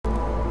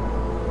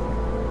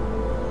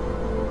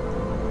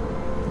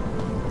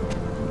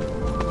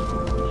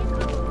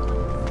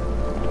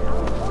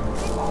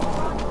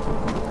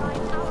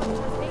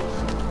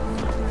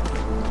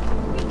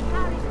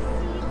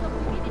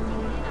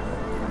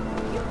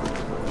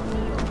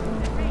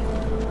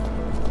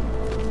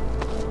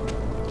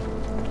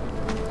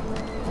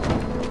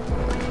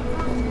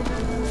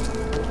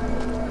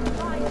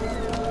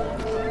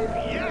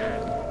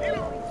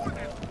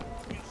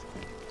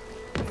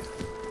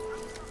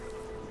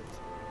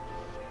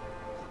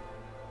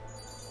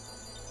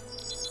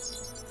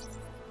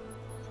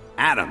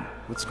Adam,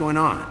 what's going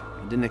on?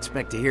 I didn't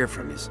expect to hear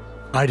from you.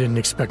 I didn't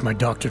expect my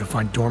doctor to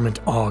find dormant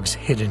augs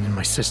hidden in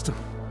my system.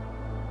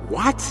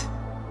 What?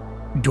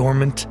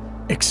 Dormant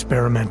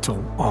experimental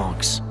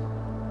augs.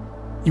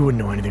 You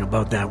wouldn't know anything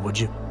about that, would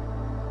you?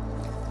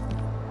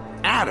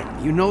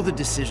 Adam, you know the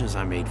decisions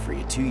I made for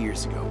you 2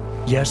 years ago.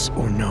 Yes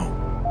or no?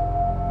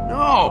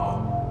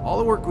 No! All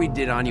the work we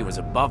did on you was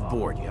above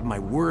board. You have my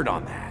word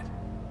on that.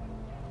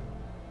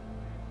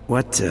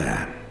 What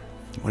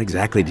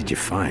exactly did you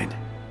find?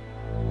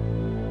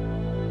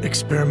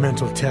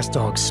 Experimental test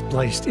augs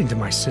spliced into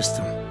my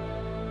system.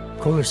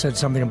 Kohler said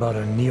something about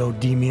a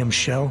neodymium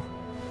shell.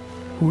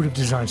 Who would have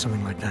designed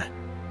something like that?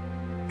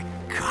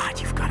 God,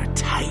 you've got a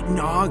Titan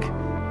aug?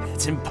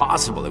 It's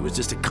impossible. It was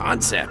just a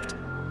concept.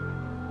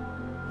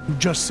 You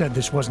just said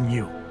this wasn't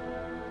you.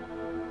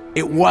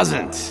 It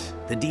wasn't.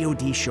 The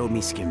DoD showed me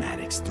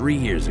schematics 3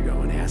 years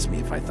ago and asked me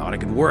if I thought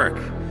it could work.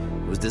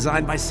 It was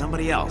designed by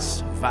somebody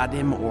else,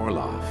 Vadim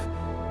Orlov.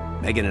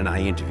 Megan and I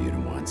interviewed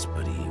him once,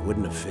 but he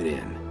wouldn't have fit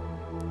in.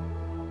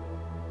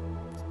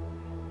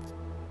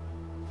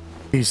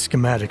 These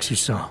schematics you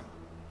saw,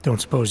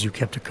 don't suppose you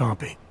kept a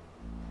copy?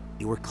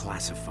 They were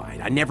classified.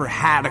 I never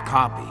had a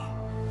copy.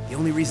 The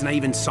only reason I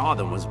even saw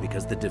them was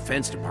because the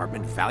Defense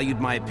Department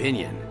valued my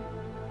opinion.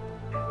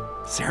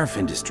 Seraph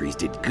Industries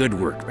did good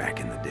work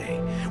back in the day.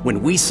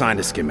 When we signed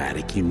a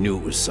schematic, you knew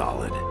it was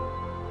solid.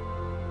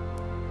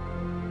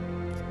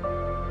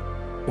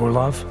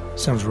 Orlov?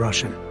 Sounds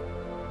Russian.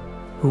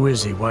 Who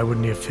is he? Why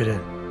wouldn't he have fit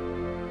in?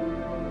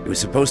 He was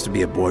supposed to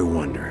be a boy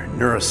wonder, a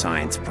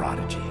neuroscience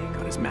prodigy.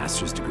 Got his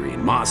master's degree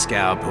in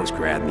Moscow,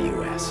 post-grad in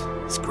the US.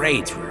 His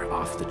grades were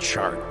off the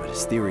chart, but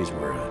his theories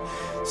were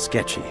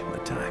sketchy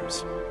at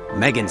times.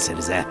 Megan said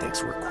his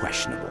ethics were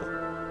questionable.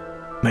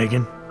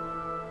 Megan?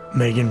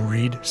 Megan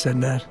Reed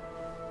said that?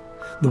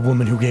 The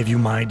woman who gave you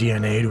my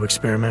DNA to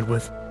experiment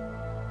with?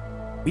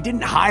 We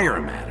didn't hire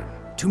him, Adam.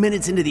 2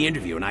 minutes into the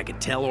interview, and I could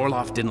tell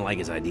Orlov didn't like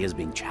his ideas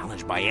being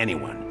challenged by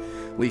anyone.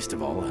 Least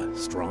of all, a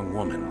strong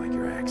woman like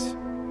your ex.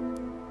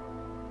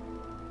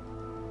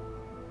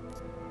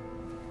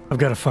 I've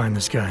got to find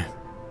this guy.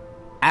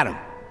 Adam,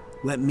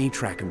 let me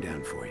track him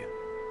down for you.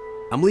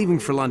 I'm leaving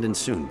for London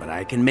soon, but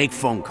I can make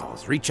phone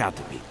calls, reach out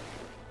to people.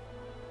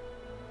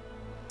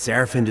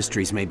 Seraph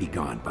Industries may be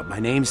gone, but my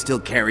name still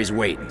carries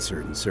weight in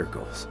certain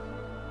circles.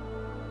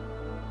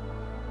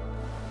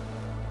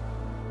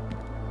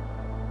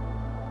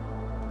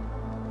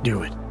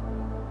 Do it.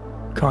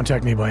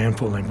 Contact me by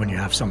infolink when you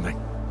have something.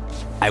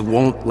 I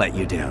won't let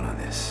you down on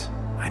this.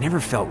 I never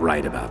felt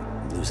right about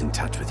losing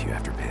touch with you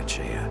after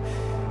Panchea.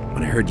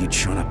 When I heard you'd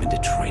shown up in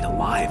Detroit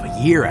alive,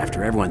 a year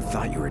after everyone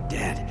thought you were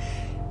dead.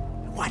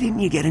 Why didn't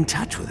you get in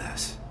touch with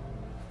us?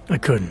 I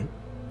couldn't.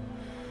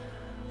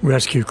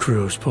 Rescue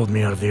crews pulled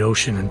me out of the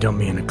ocean and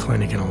dumped me in a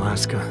clinic in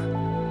Alaska.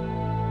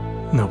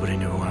 Nobody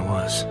knew who I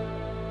was.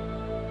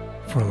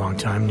 For a long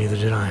time, neither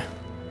did I.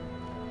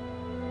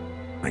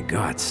 My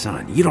God,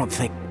 son, you don't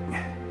think...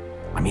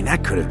 I mean,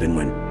 that could have been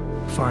when...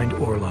 Find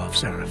Orlov,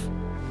 Seraph.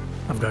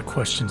 I've got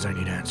questions I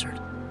need answered.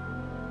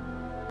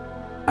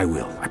 I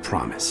will, I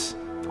promise.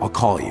 I'll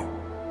call you.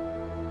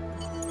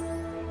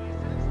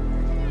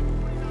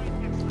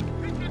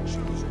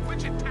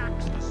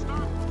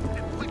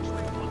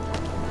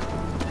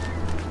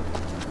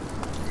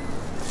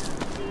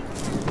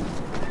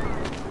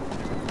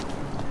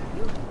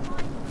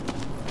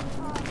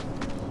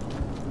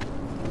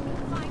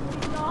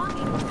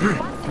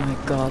 Oh my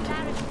God.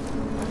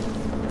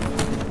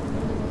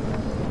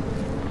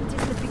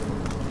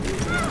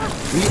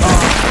 We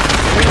are...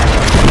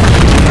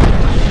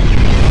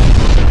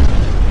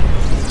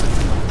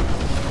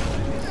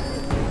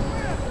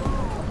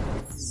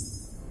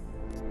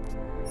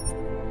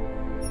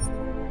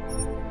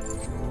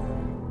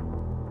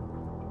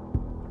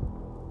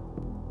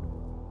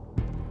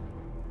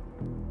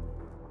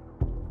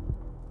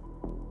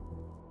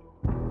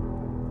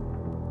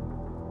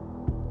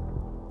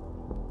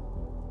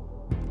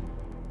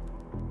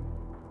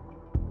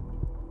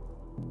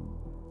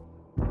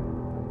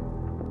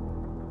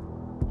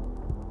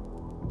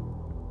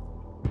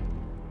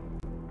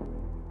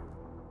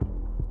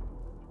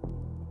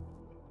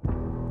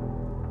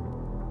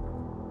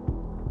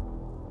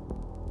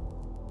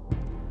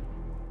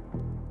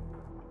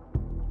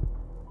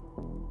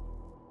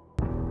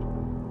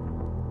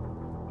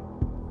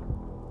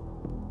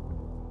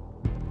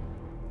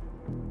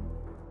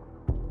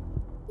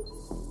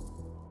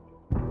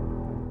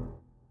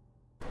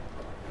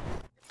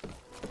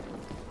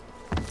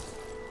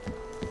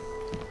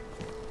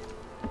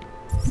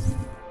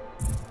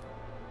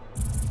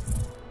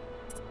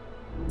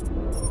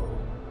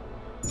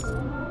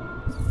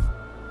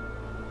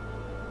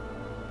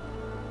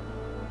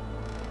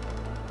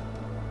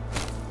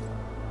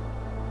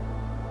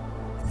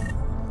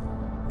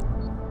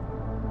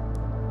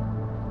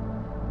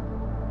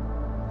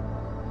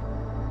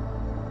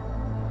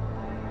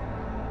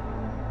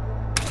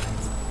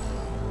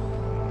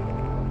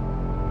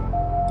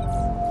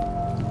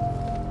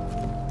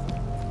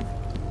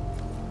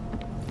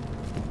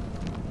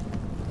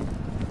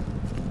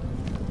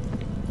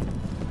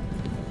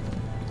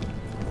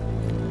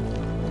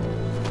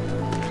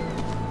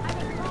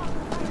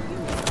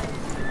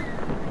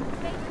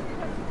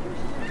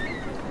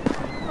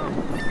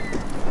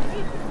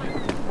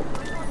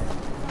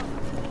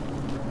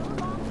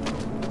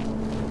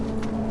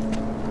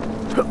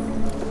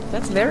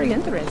 That's very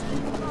interesting.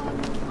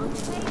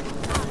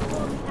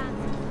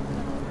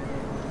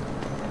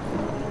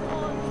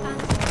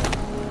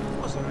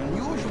 It was an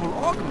unusual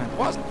argument,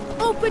 wasn't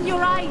it? Open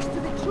your eyes to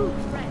the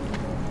truth, friend.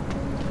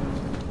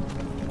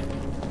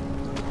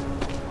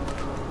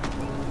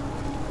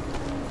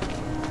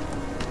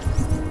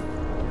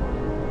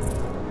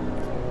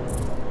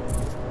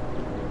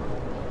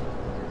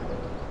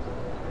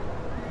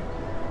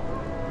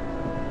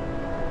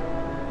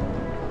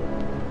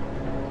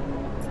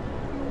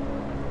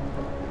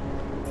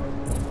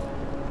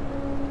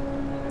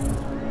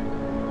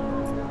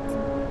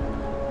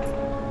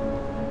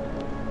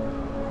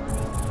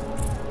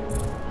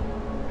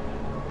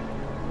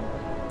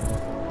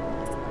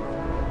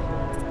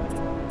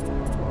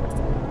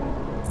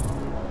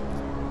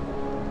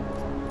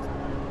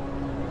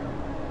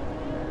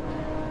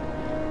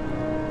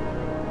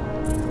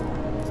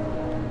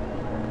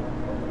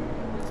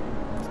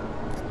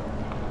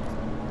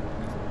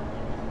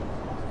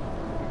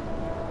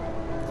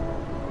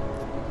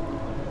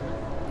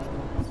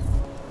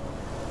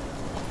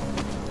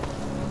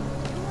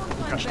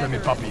 Ukażcie mi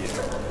papier.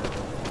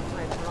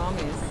 I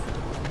promise.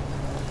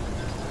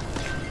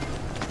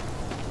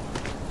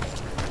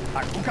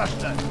 Tak,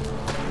 ukażcie.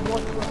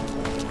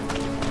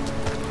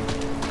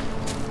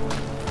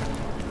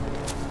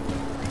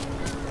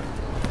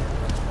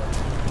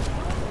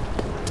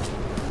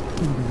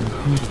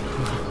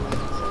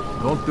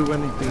 Don't do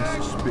anything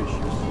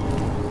suspicious.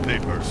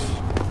 Papers.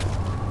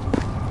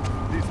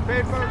 These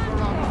papers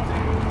are on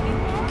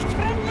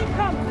Friendly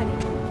company.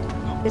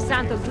 The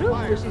Santo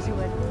Group wishes you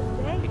a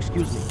good day.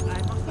 Excuse me,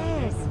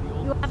 Yes,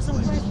 you have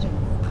some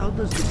questions. how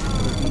does this...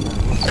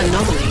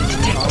 Anomaly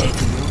detected.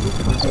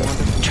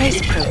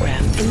 Trace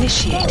program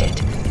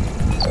initiated.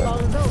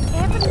 Although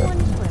everyone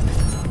is welcome,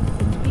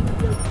 it's being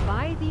built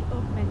by the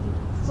augmented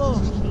for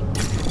people.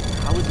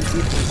 How is it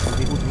different from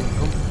people doing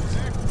companies?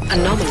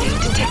 Anomaly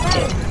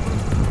detected.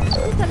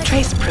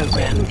 Trace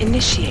program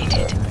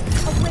initiated. A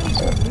way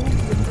to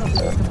move the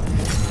problem.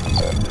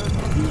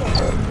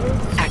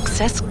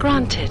 Access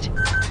granted.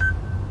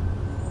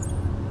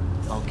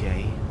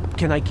 Okay.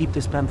 Can I keep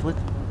this pamphlet?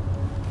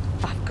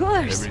 Of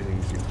course.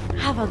 Everything seems to be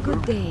Have a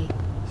good day.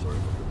 Sorry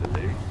for the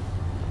delay.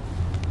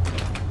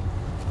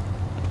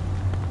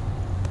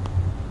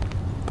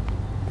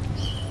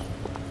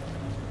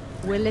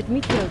 Well, let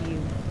me tell you,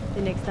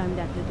 the next time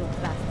that little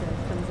bastard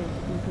comes in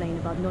to complain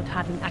about not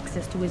having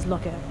access to his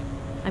locker,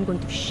 I'm going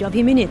to shove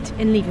him in it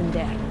and leave him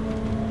there.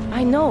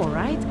 I know,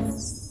 right?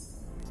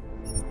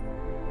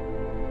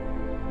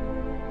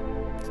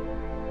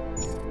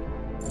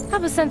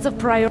 Have a sense of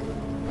priority.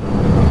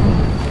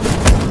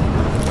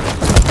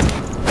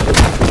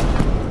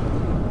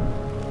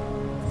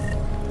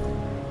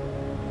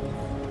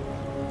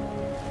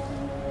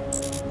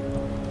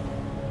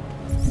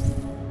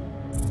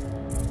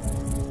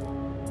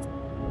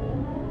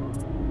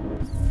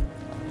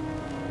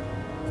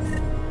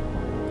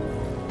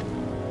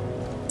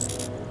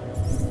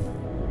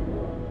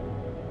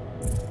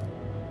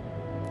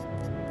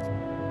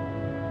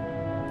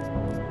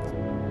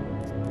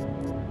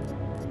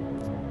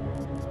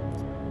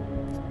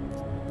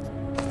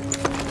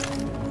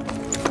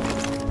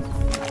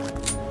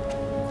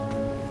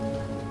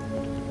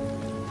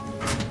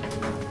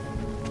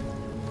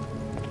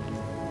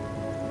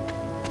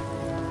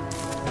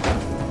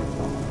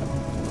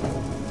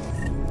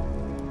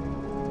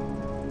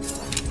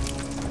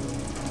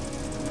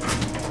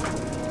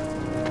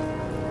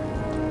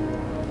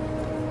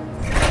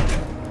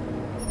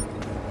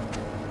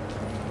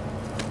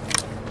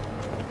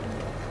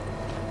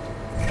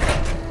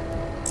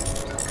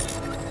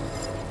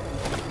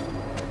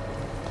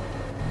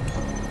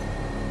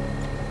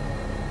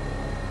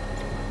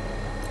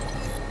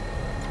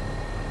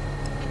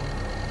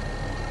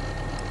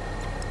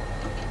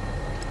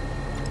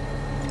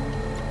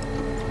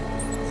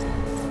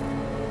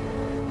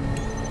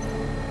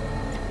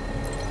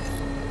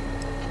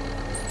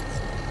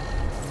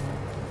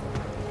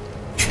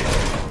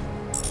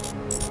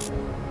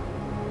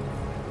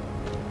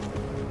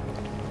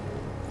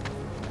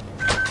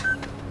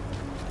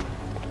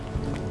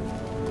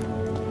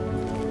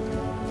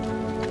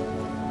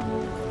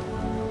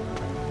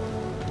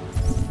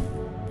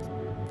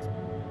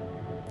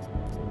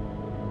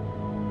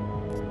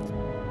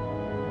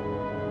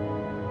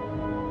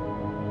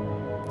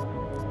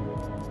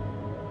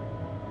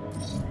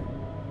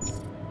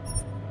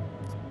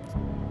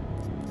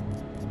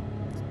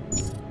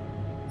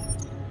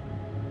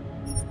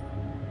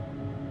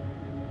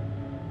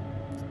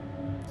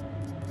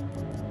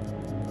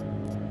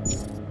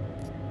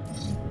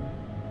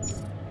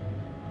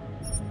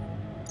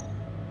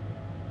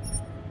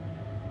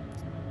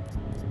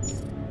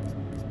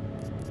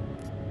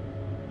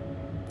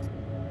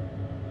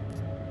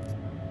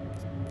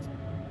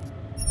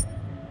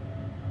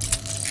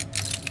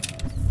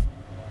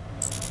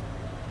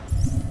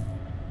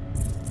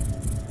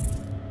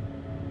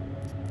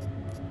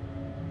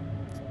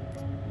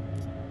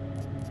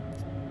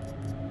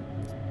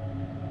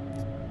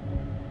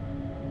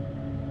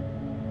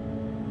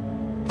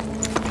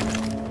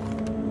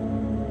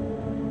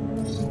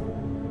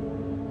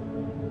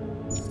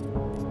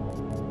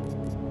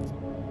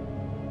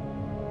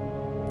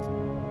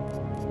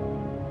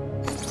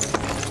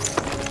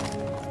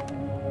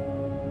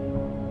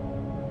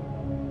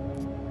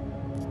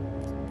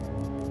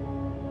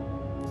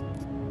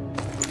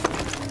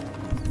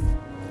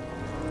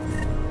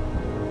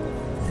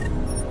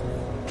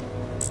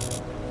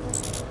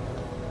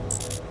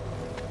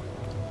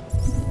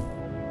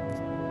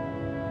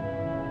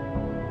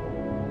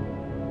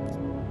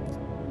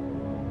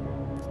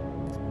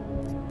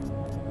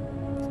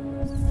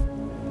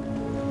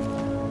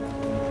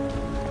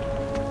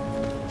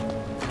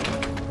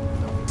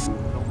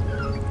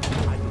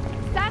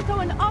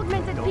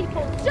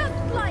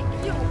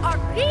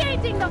 are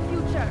creating the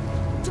future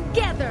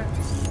together.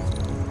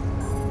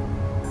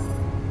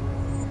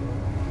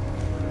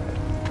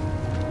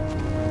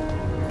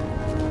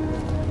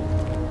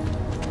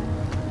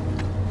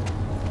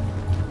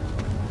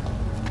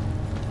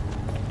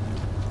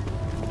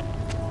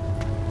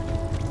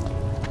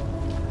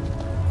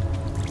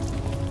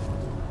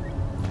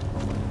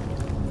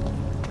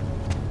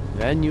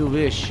 When you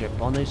wish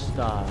upon a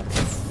star.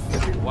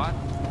 What?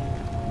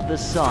 The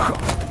sun.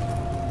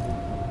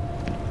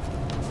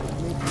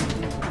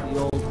 The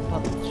old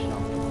puppet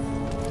shop.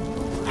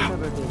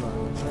 Remember the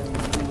one when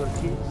we were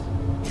kids?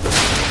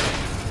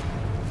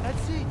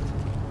 That's it.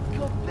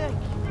 Go back.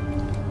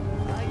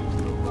 I used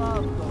to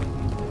love going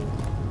in there.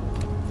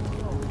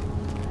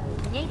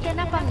 Mějte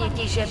na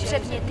paměti, že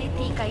předměty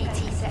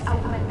týkající se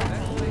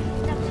augmentací,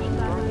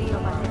 například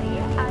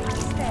biobaterie a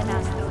jisté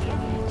nástroje,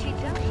 či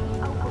další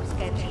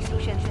autorské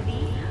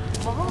příslušenství,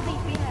 mohou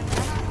být během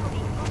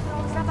nárokových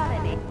kontrol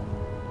zabaveny.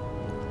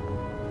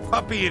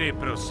 Papíry,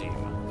 prosím.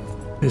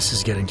 This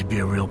is getting to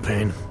be a real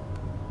pain.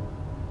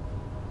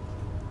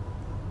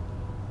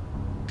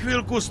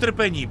 Chvilku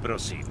strpení,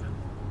 prosím.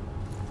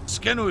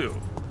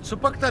 Skenuju. Co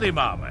pak tady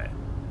máme?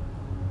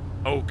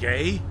 OK.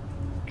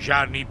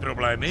 Žádný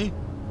problémy?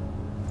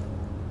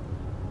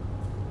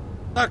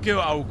 Tak jo,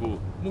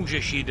 Augu.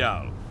 Můžeš jít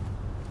dál.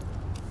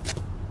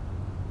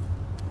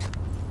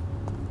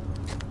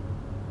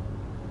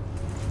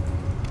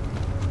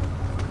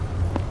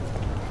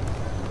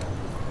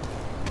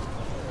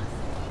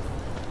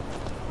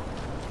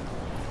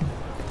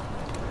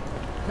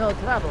 No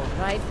trouble,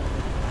 right?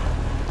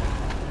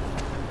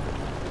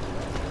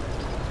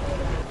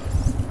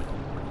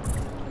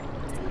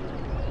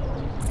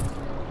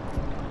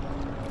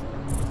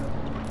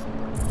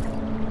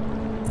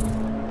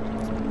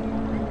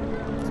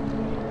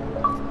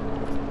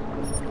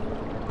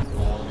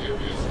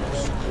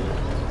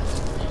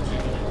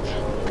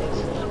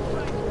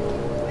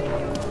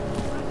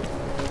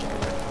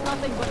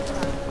 Nothing but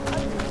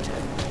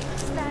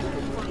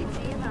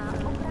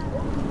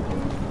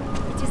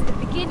It is the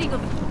beginning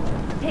of...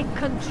 Take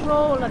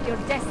control of your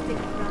destiny,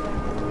 brother.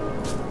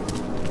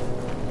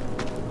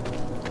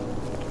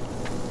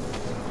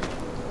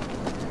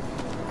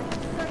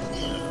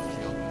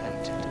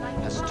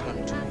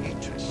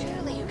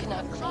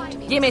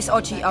 Jdi mi z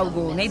očí,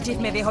 Augu. Nejdřív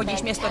mi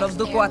vyhodíš město do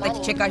vzduchu a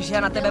teď čekáš, že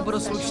já na tebe budu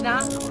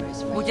slušná?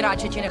 Buď rád,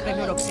 že ti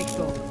nepevnu do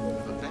ksichtu.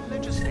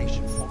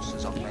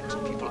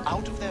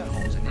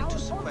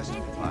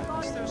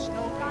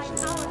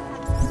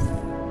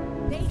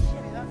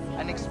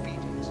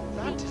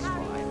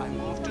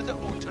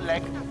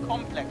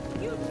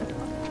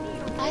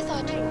 I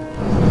thought you...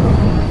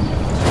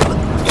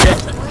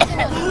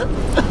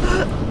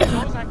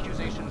 Those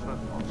accusations were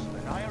false.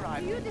 When I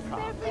arrived at the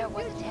Prague, There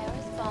was a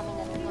terrorist bombing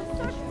at the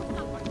location.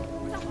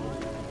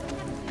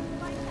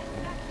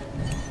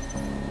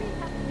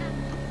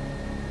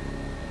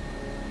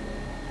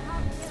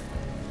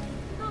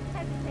 Don't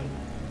hesitate.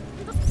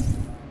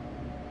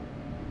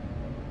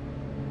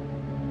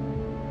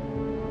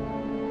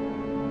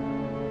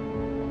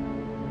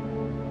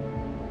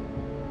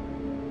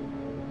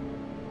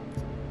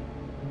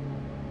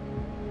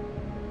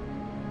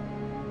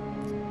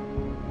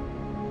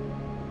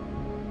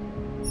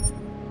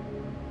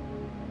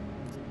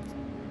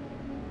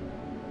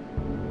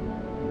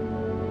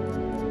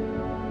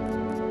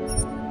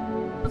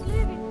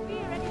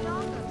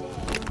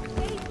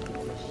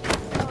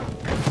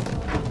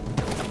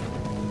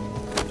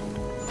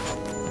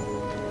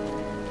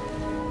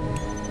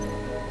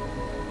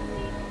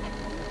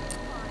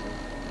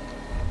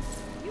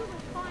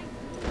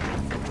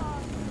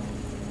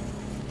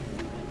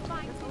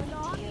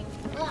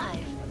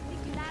 Live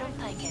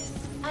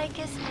from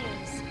Icus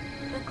News,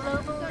 the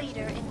global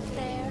leader in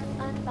fair,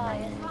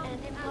 unbiased,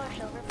 and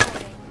impartial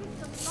reporting.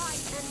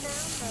 And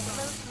now for a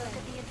close look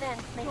at the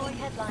events making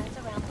headlines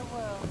around the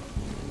world.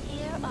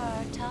 Here are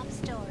our top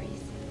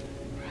stories.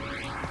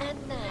 And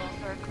now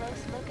for a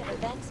close look at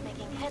events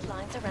making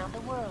headlines around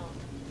the world.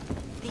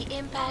 The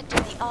impact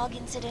of the AUG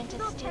incident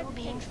is still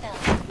being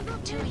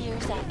felt, 2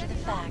 years after the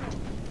fact.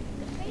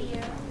 The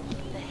fear,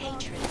 the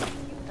hatred,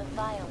 the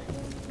violence.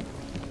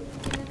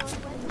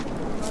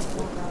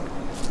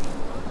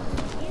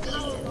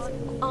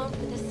 Armed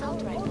with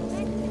assault rifles,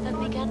 have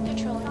begun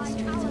patrolling the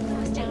streets of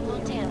Lewistown,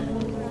 Montana.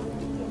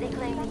 They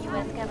claim the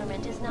U.S.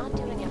 government is not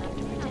doing enough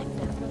to protect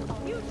them from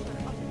all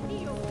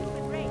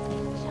neo-human race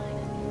in China.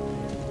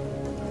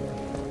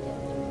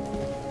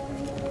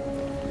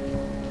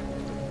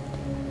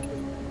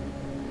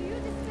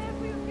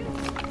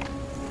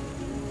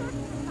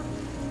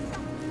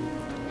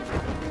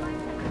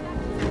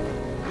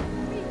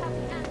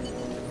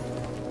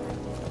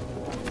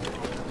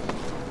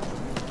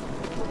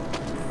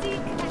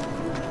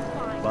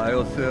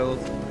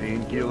 Biocells,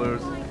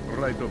 painkillers,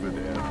 right over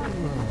there.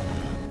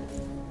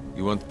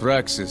 You want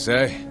Praxis,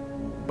 eh?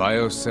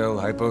 Biocell,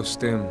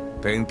 hypostim,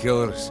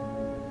 painkillers?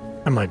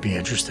 I might be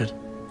interested.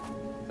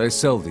 I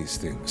sell these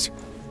things.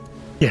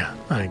 Yeah,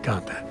 I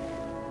got that.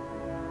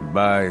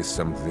 Buy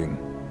something.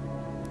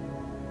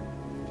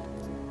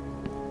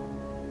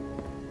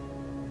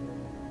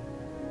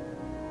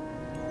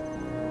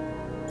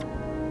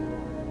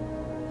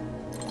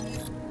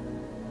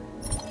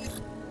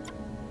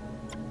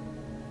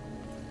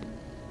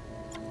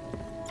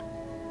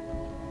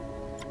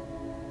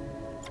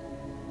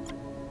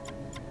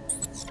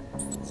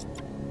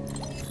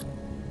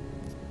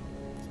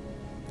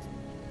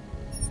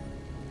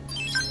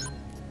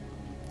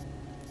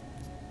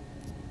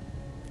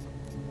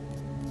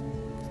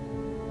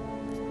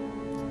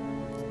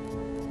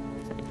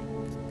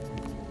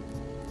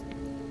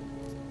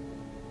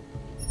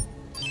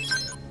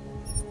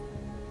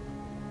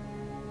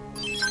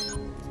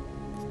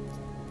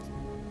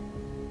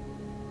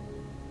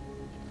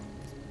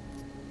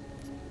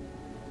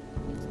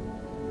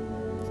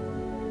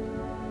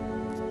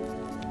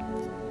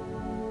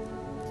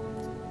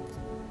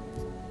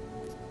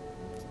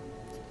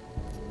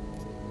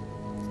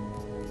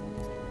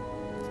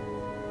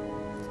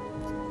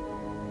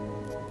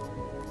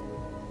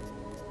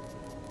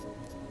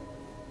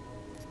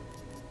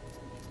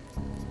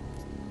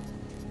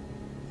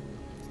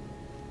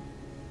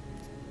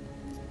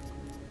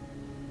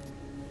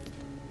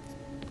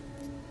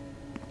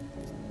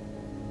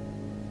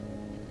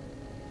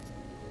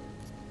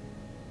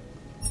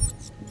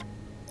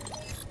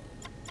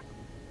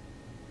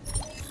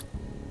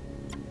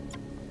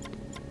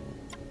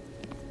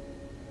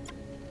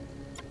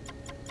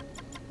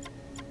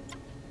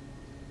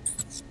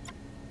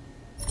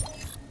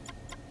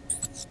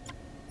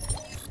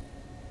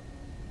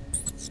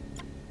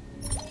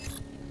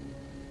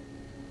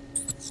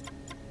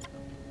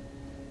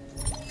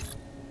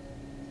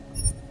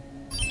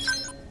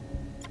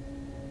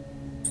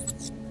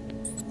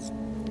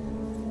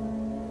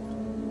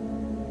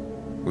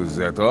 Was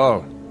that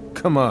all?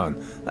 Come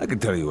on, I can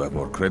tell you have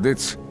more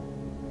credits.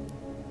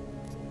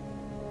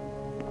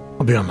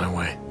 I'll be on my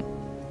way.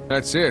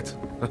 That's it.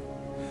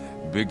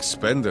 Big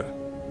spender.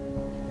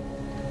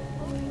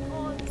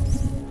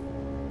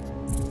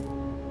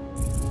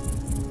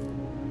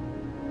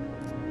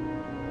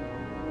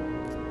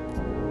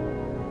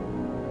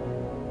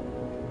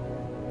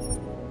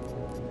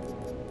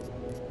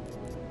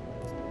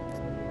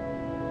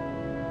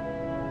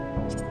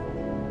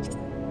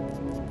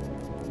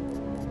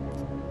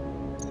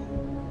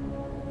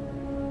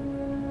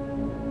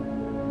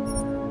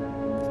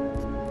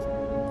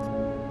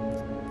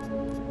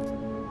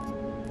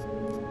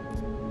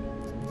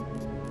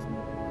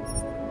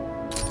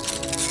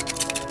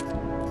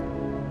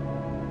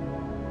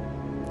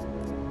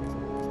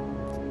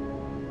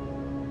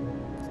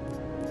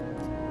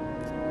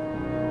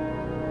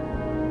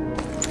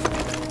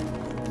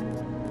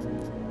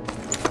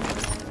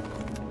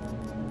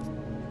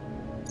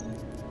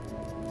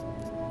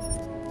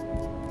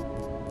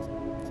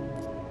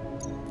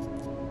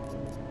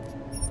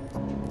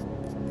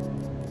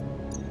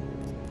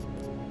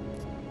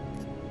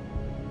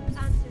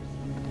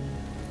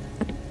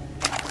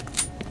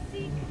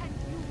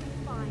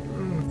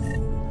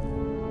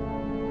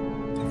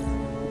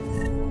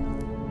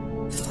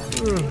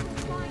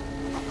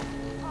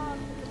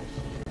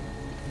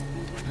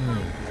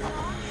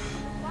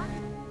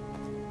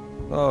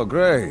 Oh,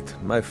 great.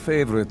 My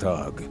favorite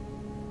hog.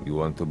 You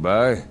want to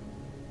buy?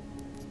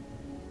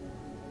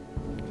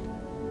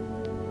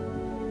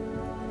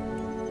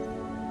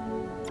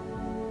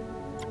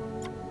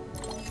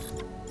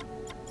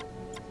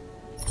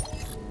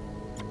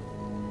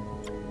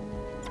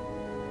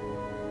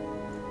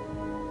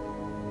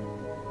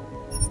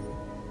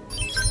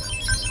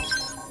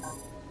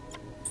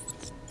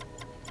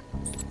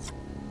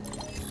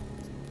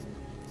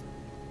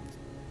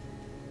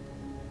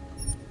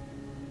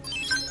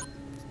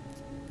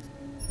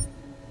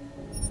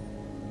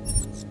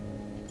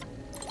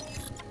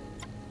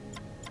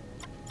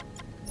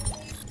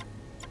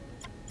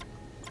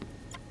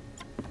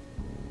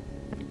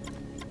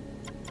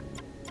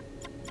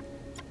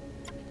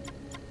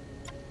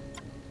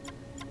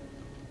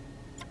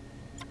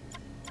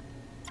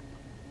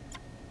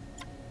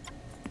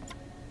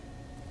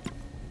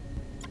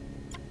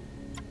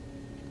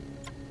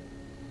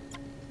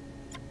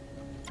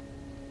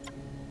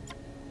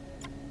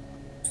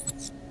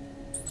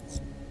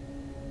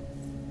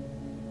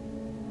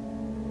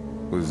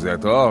 Was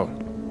that all?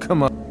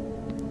 Come on.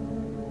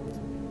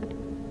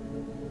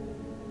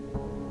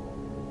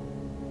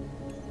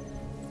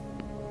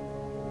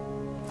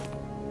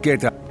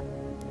 Get up.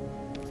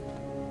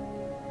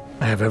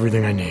 I have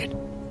everything I need.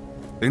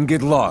 Then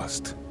get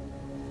lost.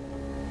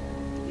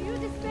 Do you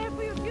despair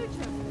for your future?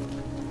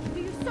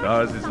 Do you search Dues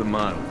for is the something?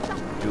 man.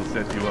 He'll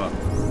set you up.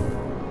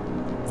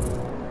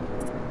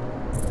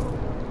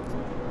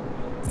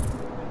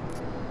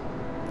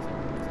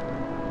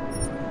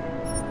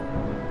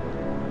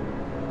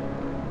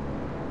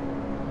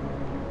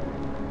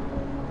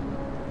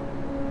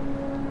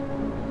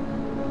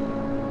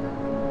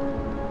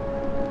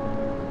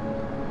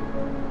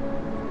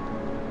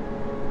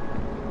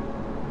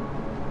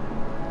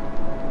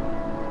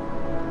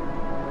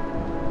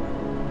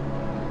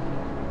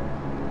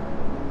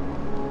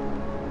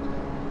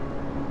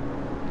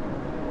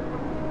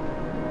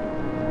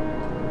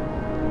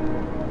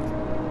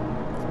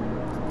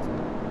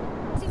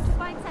 Seem to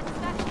find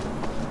satisfaction.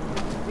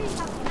 We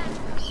have the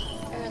answer.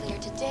 Earlier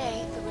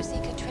today, the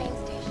Rosika train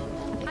station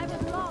fell I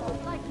victim was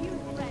lost like you,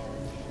 friend.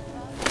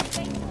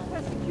 Faced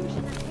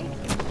persecution and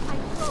hatred, I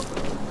broke.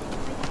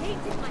 I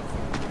hated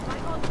myself, my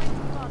almighty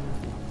father.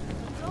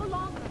 No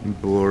longer.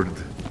 Bored.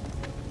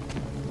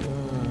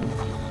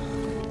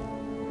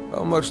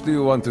 How much do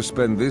you want to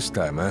spend this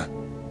time, eh?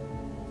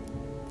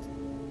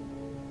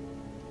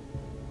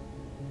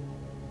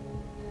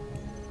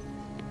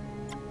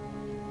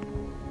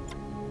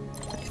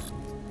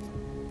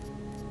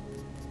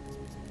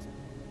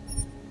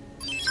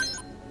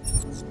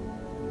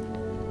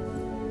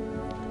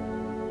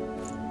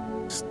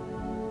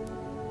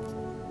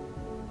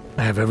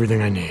 I have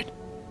everything I need.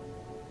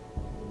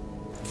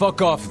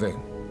 Fuck off then.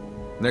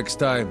 Next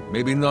time,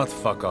 maybe not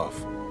fuck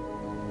off.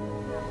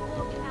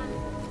 All the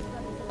answers,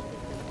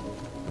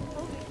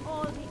 brothers and sisters.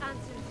 All the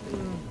answers.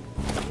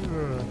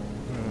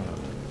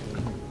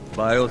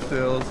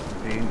 Biocells,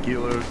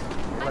 painkillers.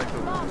 I was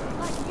lost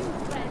like you,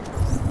 friend.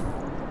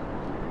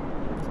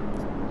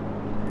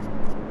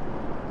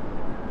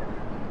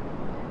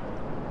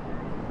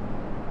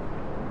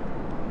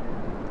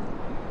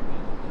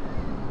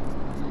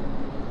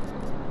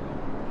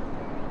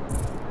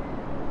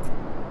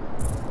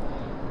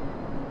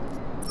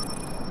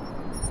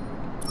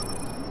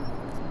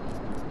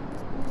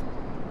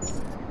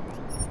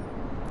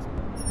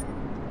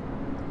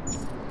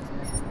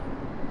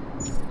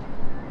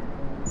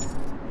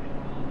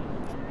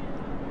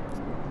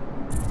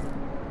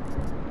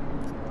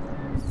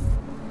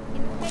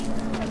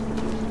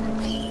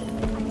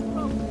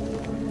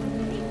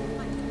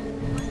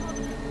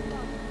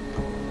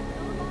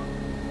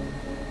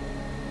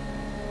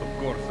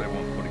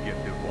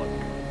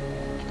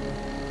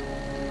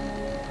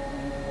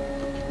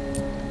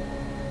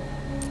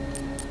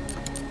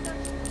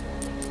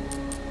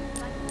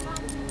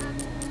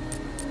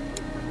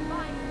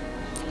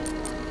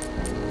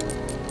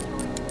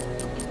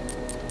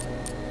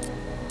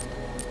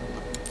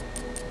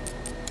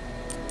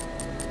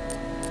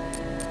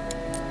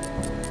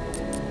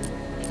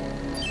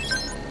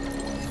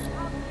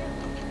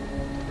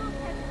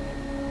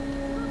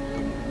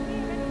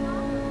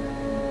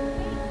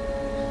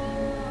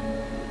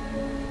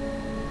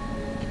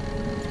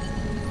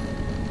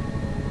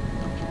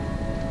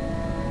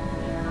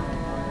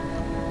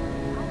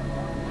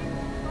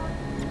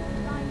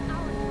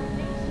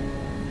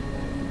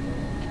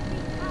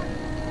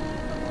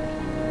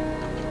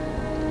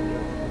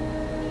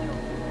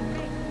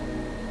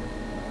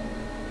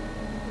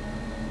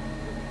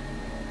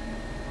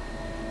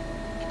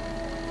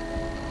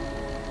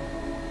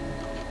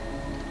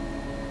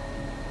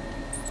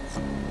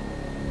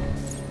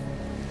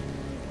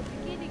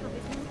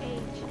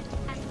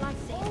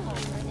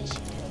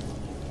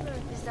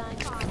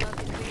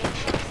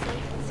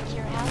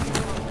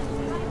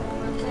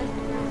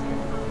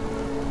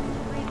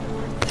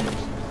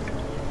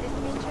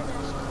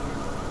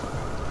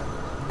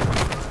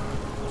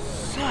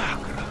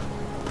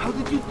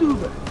 do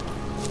that?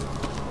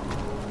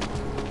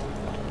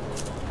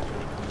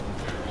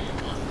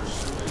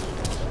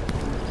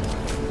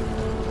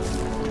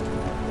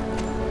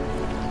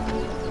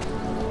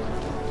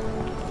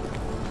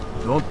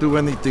 Don't do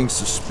anything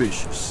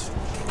suspicious.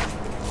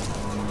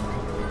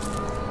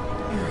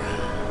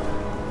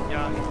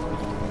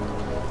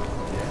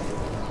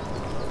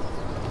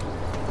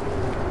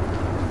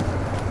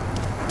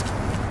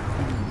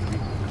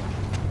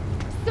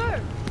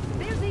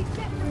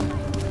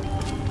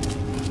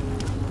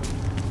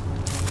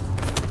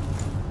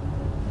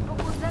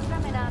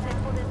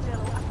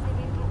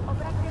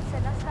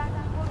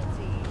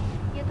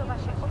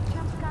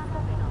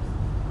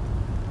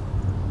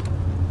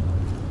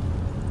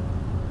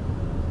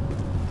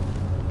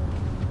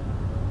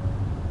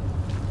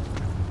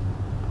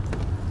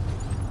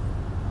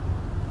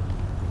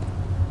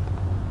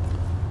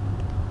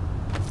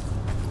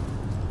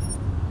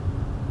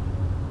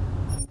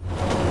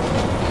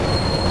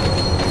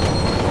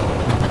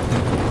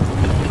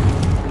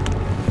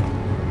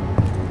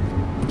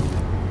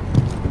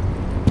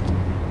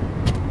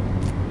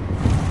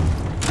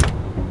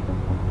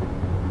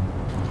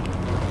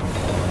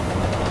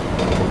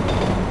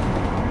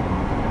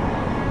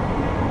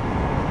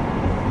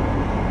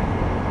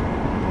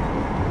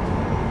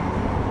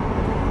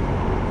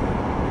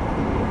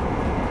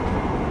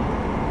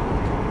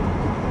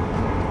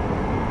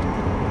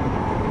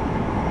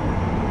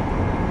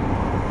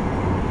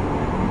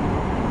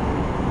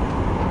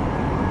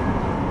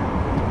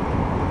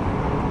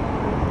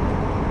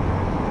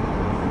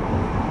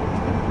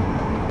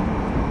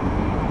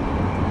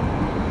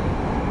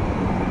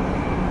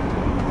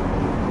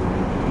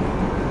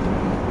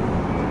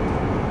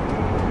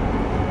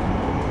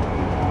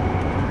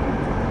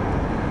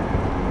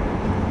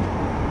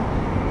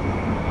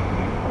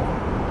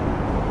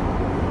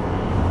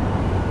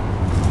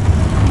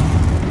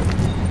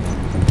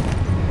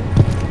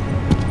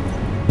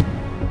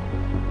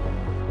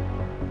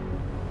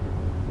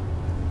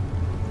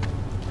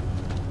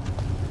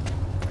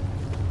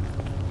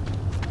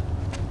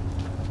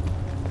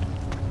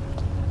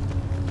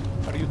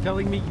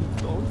 Telling me you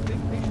don't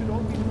think they should all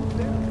be moved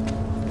there?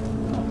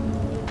 No.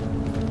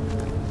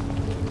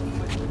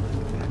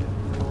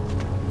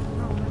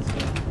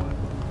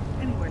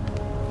 Anyway,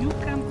 you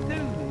can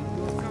tell me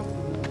you're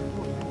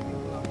comfortable.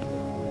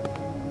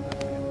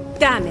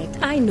 Damn it,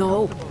 I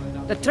know.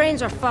 The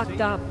trains are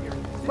fucked up.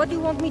 What do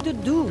you want me to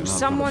do?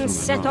 Someone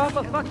set off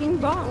a fucking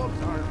bomb.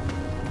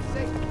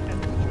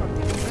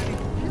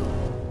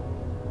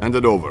 Hand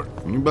it over.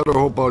 You better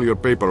hope all your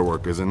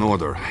paperwork is in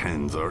order,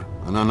 Hanser.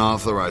 An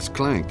unauthorized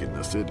clank in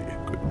the city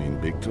could mean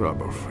big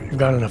trouble for you.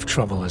 Got enough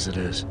trouble as it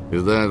is.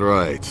 Is that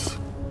right?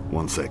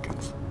 1 second.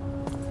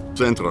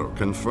 Central,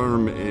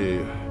 confirm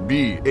a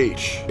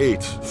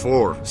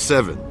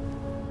BH-847.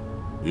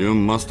 You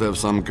must have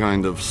some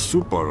kind of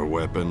super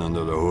weapon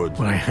under the hood.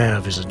 What I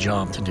have is a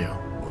job to do,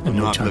 and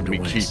no time to waste. Not let me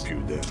keep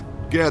you there.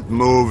 Get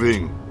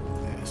moving,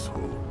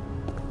 asshole.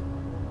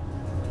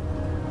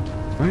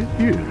 Right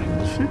here in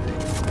the city.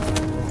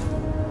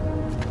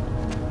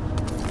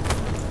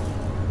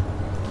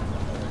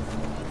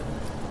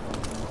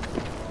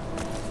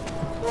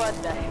 What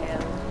the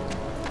hell?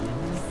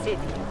 City of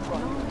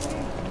God.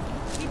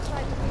 He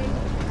tried to make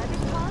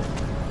credit card?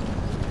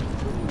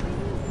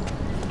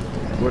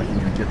 Working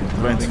on getting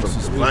rents from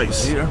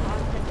supplies here.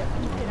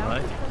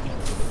 Right.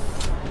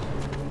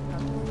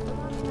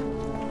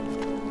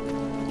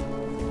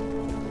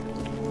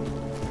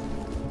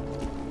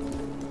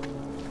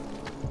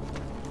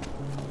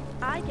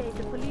 I gave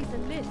the police a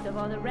list of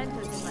all the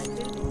renters in my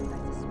building that I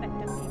suspect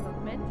are being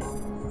augmented.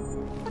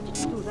 What did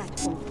you do that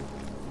for?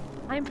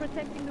 I'm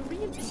protecting the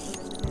real people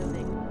in the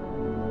building.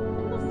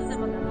 And most of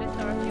them on the list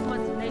are a few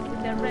months late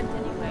with their rent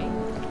anyway.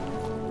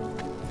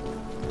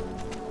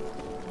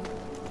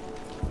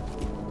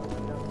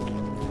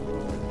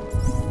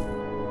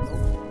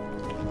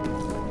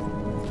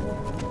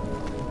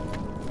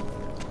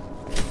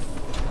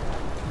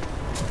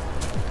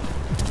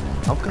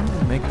 How can we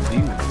make a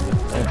deal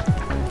with them?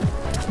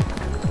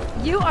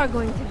 You are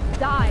going to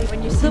die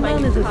when you see my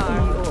new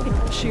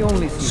car. She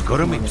only sees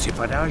Skoro mi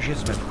připadá, že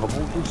jsme v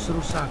chomoutu s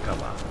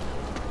Rusákama.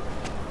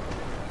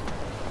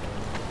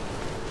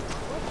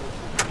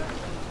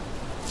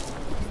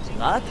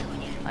 What?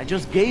 I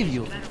just gave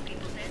you.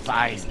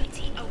 Fine.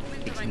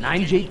 It's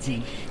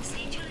 9JT.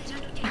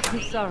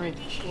 I'm sorry.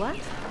 What?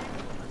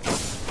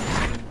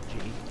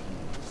 9JT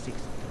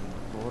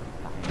 645.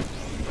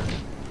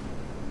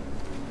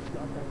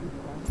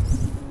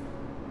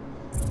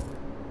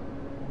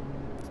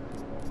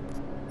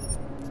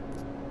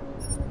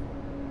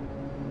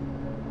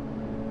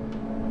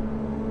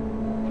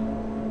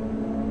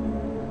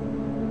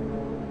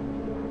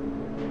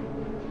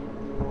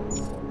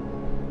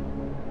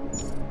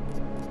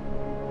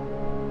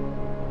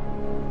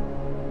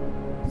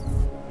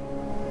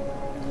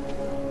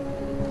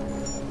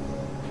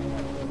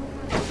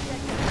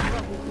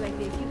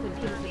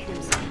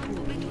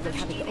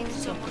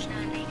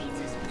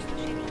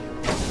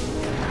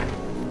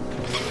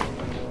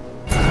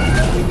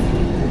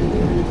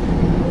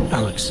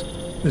 Alex,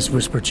 this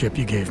whisper chip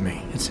you gave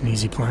me, it's an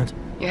easy plant?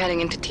 You're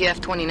heading into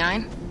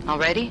TF-29?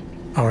 Already?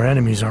 Our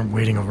enemies aren't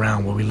waiting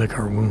around while we lick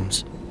our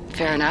wounds.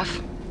 Fair enough.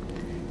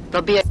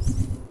 There'll be a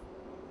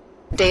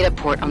data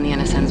port on the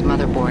NSN's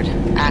motherboard.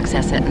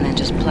 Access it and then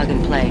just plug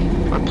and play.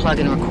 Or plug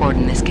and record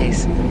in this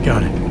case.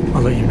 Got it.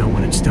 I'll let you know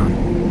when it's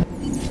done.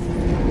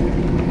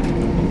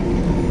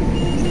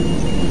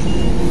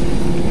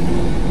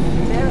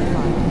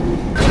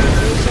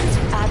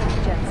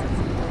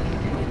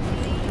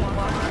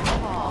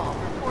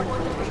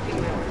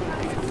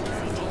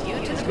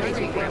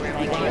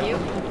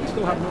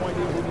 Still have no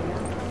idea who you are.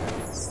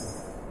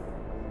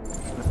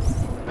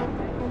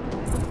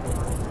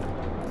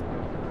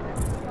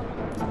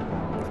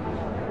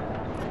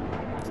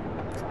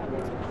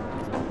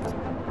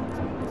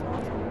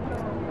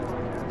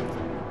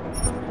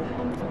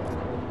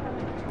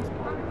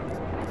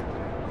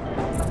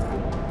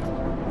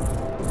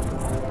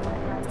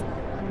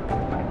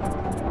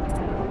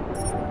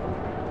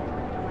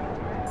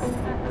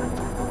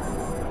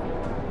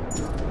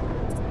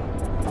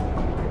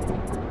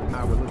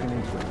 We're looking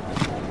into it.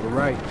 We're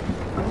right.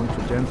 Going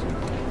to Jensen.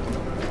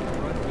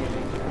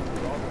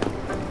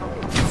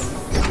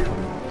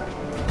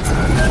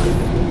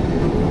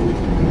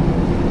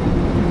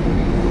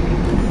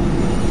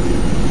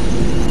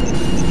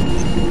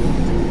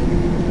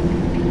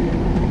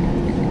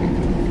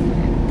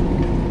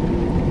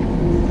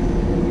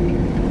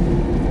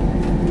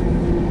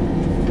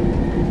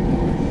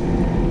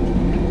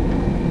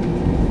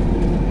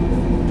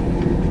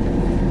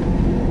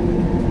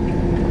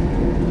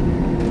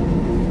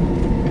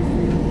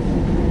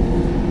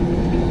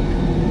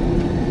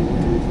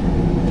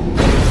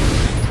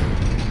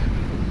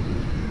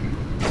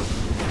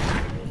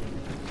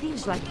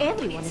 Like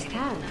everyone is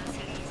carrying.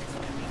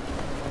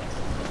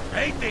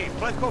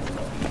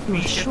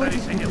 You're sure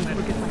this will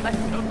forget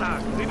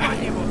my...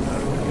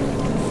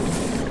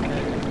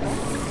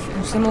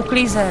 Musím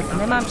uklízet.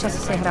 Nemám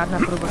čas si hrát na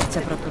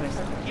průvodce pro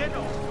turisty.